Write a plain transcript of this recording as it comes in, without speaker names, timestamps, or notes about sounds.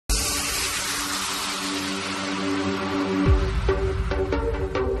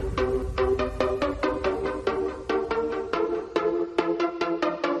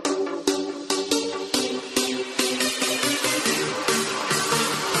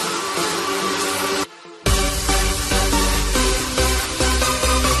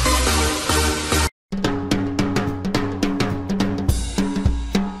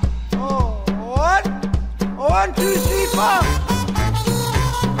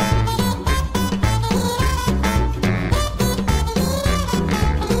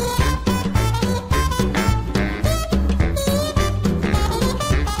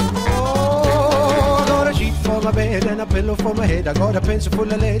pillow for my head. I got a pencil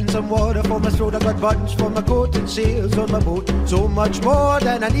full of lead and some water for my throat. I got buttons for my coat and seals on my boot. So much more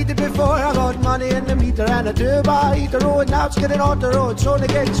than I needed before. I got money in the meter and a turbo heater. Oh, and now it's getting on the road, so they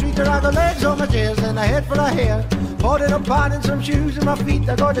getting sweeter. I got legs on my tails and a head full of hair. Bought it up on and some shoes in my feet.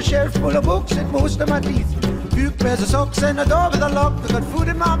 I got a shelf full of books and most of my teeth. Few pairs of socks and a door with a lock. I got food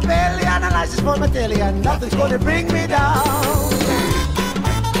in my belly and a license for my telly, and nothing's gonna bring me down.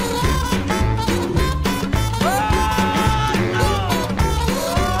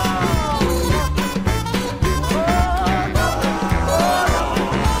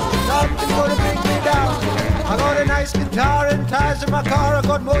 Guitar and ties in my car. I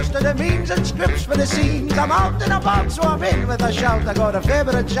got most of the means and scripts for the scenes. I'm out and about, so I'm in with a shout. I got a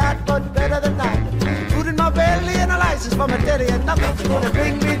favorite chat, but better than that. Food in my belly and a license for my telly, and nothing's gonna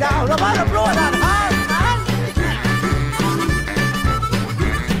bring me down. I'm gonna blow it on high.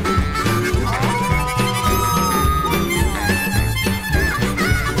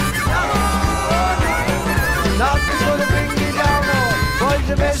 Nothing's gonna bring me down. Oh, boys,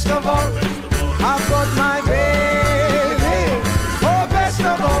 the best of all.